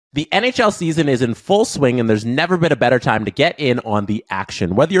The NHL season is in full swing, and there's never been a better time to get in on the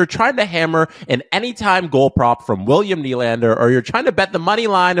action. Whether you're trying to hammer an anytime goal prop from William Nylander or you're trying to bet the money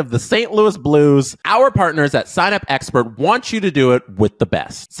line of the St. Louis Blues, our partners at Sign Up Expert want you to do it with the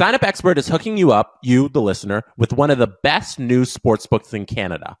best. Sign Up Expert is hooking you up, you, the listener, with one of the best new sportsbooks in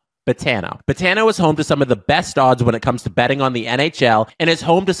Canada. Betano. Betano is home to some of the best odds when it comes to betting on the NHL and is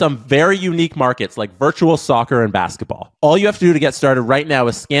home to some very unique markets like virtual soccer and basketball. All you have to do to get started right now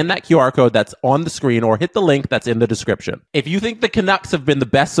is scan that QR code that's on the screen or hit the link that's in the description. If you think the Canucks have been the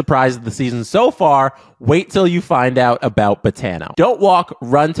best surprise of the season so far, wait till you find out about Betano. Don't walk,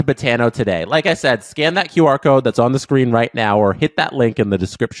 run to Betano today. Like I said, scan that QR code that's on the screen right now or hit that link in the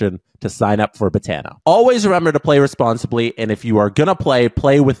description to sign up for Betano. Always remember to play responsibly, and if you are going to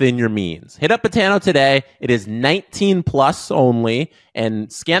play within your means. Hit up Betano today. It is 19 plus only,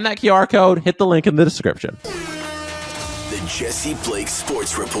 and scan that QR code, hit the link in the description. The Jesse Blake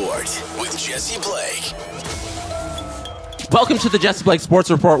Sports Report with Jesse Blake. Welcome to the Jesse Blake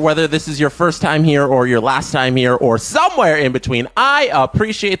Sports Report. Whether this is your first time here or your last time here or somewhere in between, I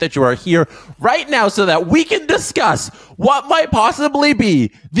appreciate that you are here right now so that we can discuss what might possibly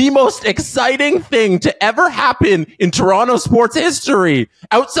be the most exciting thing to ever happen in Toronto sports history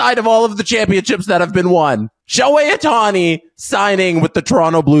outside of all of the championships that have been won. Shohei Ohtani signing with the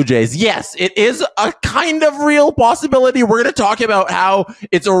Toronto Blue Jays. Yes, it is a kind of real possibility. We're going to talk about how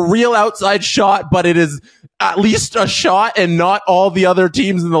it's a real outside shot, but it is at least a shot, and not all the other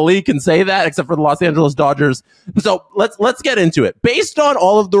teams in the league can say that, except for the Los Angeles Dodgers. So let's get into it. Based on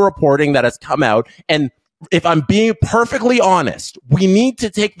all of the reporting that has come out, and if I'm being perfectly honest, we need to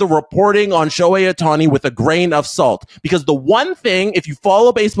take the reporting on Shohei Ohtani with a grain of salt. Because the one thing, if you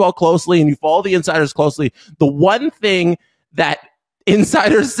follow baseball closely and you follow the insiders closely, the one thing that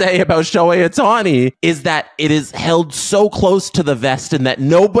insiders say about Shohei Ohtani is that it is held so close to the vest and that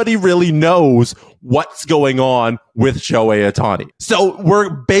nobody really knows what's going on with Shohei Ohtani. So we're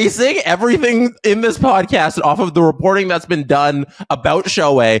basing everything in this podcast off of the reporting that's been done about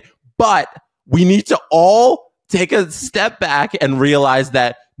Shohei, but we need to all take a step back and realize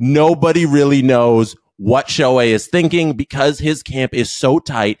that nobody really knows what Shohei is thinking because his camp is so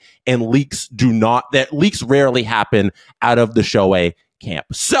tight and leaks rarely happen out of the Shohei camp.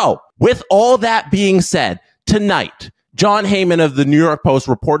 So with all that being said, tonight, John Heyman of the New York Post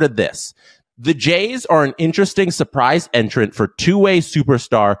reported this. The Jays are an interesting surprise entrant for two-way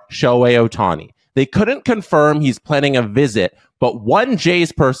superstar Shohei Ohtani. They couldn't confirm he's planning a visit, but one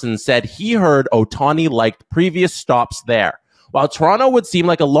Jays person said he heard Ohtani liked previous stops there. While Toronto would seem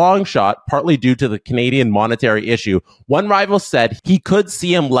like a long shot, partly due to the Canadian monetary issue, one rival said he could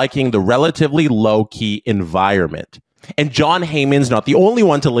see him liking the relatively low-key environment. And John Heyman's not the only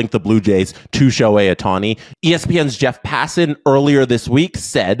one to link the Blue Jays to Shohei Ohtani. ESPN's Jeff Passan earlier this week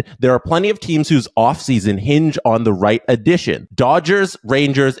said there are plenty of teams whose offseason hinge on the right addition. Dodgers,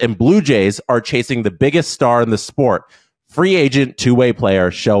 Rangers, and Blue Jays are chasing the biggest star in the sport, free agent two-way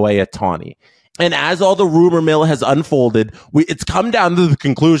player Shohei Ohtani. And as all the rumor mill has unfolded, it's come down to the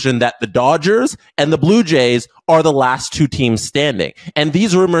conclusion that the Dodgers and the Blue Jays are the last two teams standing. And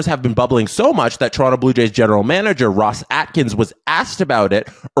these rumors have been bubbling so much that Toronto Blue Jays general manager Ross Atkins was asked about it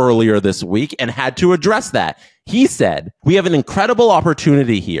earlier this week and had to address that. He said, "We have an incredible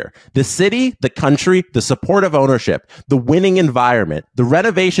opportunity here. The city, the country, the support of ownership, the winning environment, the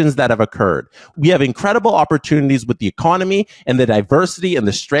renovations that have occurred. We have incredible opportunities with the economy and the diversity and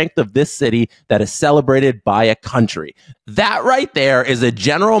the strength of this city that is celebrated by a country." That right there is a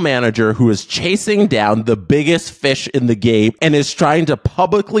general manager who is chasing down the biggest fish in the game and is trying to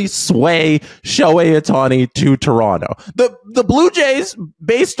publicly sway Shohei Ohtani to Toronto. The Blue Jays,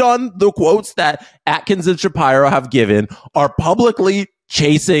 based on the quotes that Atkins and Shapiro have given, are publicly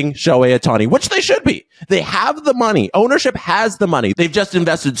chasing Shohei Ohtani, which they should be. They have the money. Ownership has the money. They've just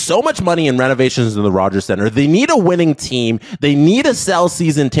invested so much money in renovations in the Rogers Center. They need a winning team. They need to sell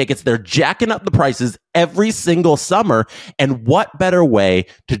season tickets. They're jacking up the prices every single summer. And what better way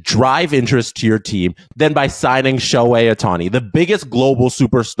to drive interest to your team than by signing Shohei Ohtani, the biggest global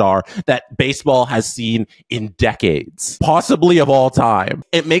superstar that baseball has seen in decades, possibly of all time.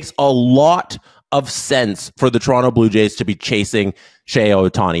 It makes a lot of sense for the Toronto Blue Jays to be chasing Shohei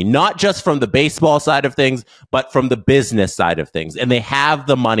Ohtani, not just from the baseball side of things, but from the business side of things. And they have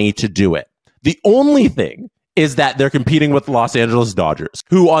the money to do it. The only thing is that they're competing with the Los Angeles Dodgers,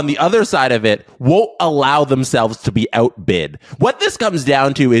 who on the other side of it won't allow themselves to be outbid. What this comes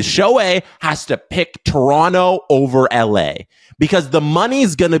down to is Shohei has to pick Toronto over LA because the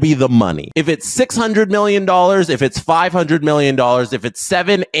money's going to be the money. If it's $600 million, if it's $500 million, if it's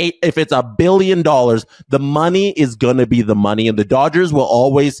 $7, $8, if it's $1 billion, the money is going to be the money. And the Dodgers will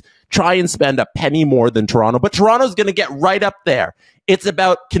always try and spend a penny more than Toronto, but Toronto's going to get right up there. It's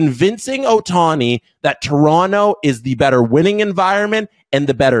about convincing Ohtani that Toronto is the better winning environment and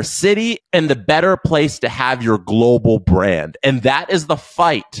the better city and the better place to have your global brand. And that is the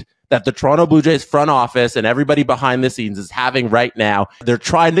fight that the Toronto Blue Jays front office and everybody behind the scenes is having right now. They're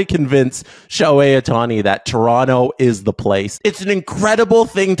trying to convince Shohei Ohtani that Toronto is the place. It's an incredible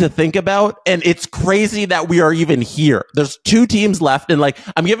thing to think about, and it's crazy that we are even here. There's 2 teams left, and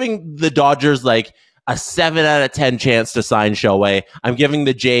I'm giving the Dodgers a 7 out of 10 chance to sign Shohei. I'm giving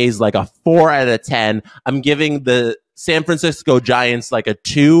the Jays a 4 out of 10. I'm giving the San Francisco Giants a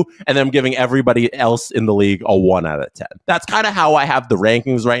 2, and then I'm giving everybody else in the league a 1 out of 10. That's kind of how I have the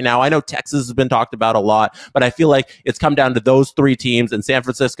rankings right now. I know Texas has been talked about a lot, but I feel like it's come down to those 3 teams, and San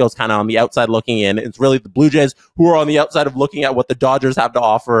Francisco's kind of on the outside looking in. It's really the Blue Jays who are on the outside of looking at what the Dodgers have to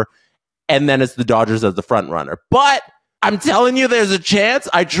offer, and then it's the Dodgers as the front runner. But I'm telling you, there's a chance.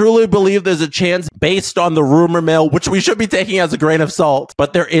 I truly believe there's a chance based on the rumor mill, which we should be taking as a grain of salt.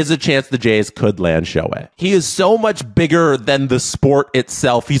 But there is a chance the Jays could land Shohei. He is so much bigger than the sport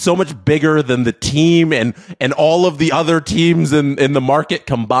itself. He's so much bigger than the team and all of the other teams in the market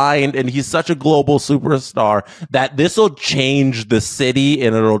combined. And he's such a global superstar that this will change the city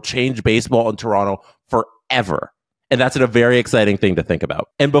and it'll change baseball in Toronto forever. And that's a very exciting thing to think about.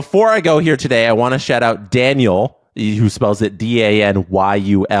 And before I go here today, I want to shout out Daniel, who spells it Danyul,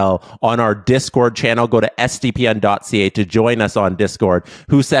 on our Discord channel. Go to sdpn.ca to join us on Discord,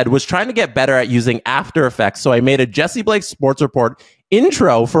 who said, was trying to get better at using After Effects, so I made a Jesse Blake Sports Report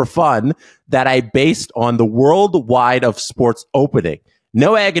intro for fun that I based on the Worldwide of Sports opening.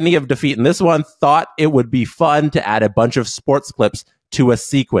 No agony of defeat in this one. Thought it would be fun to add a bunch of sports clips to a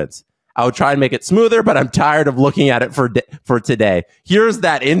sequence. I would try and make it smoother, but I'm tired of looking at it for today. Here's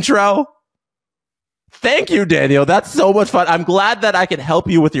that intro. Thank you, Daniel. That's so much fun. I'm glad that I could help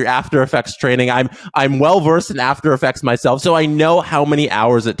you with your After Effects training. I'm well versed in After Effects myself, so I know how many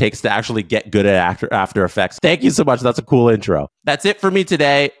hours it takes to actually get good at After Effects. Thank you so much. That's a cool intro. That's it for me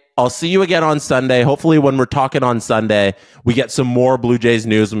today. I'll see you again on Sunday. Hopefully when we're talking on Sunday, we get some more Blue Jays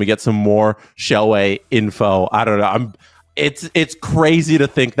news and we get some more Shohei info. I don't know. It's crazy to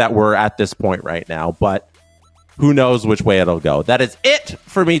think that we're at this point right now, but who knows which way it'll go. That is it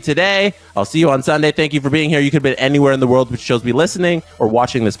for me today. I'll see you on Sunday. Thank you for being here. You could have been anywhere in the world, which shows me listening or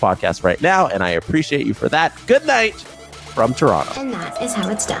watching this podcast right now, and I appreciate you for that. Good night from Toronto. And that is how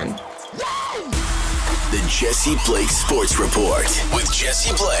it's done. The Jesse Blake Sports Report with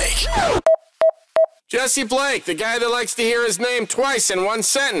Jesse Blake. Jesse Blake, the guy that likes to hear his name twice in one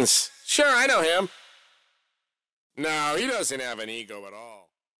sentence. Sure, I know him. No, he doesn't have an ego at all.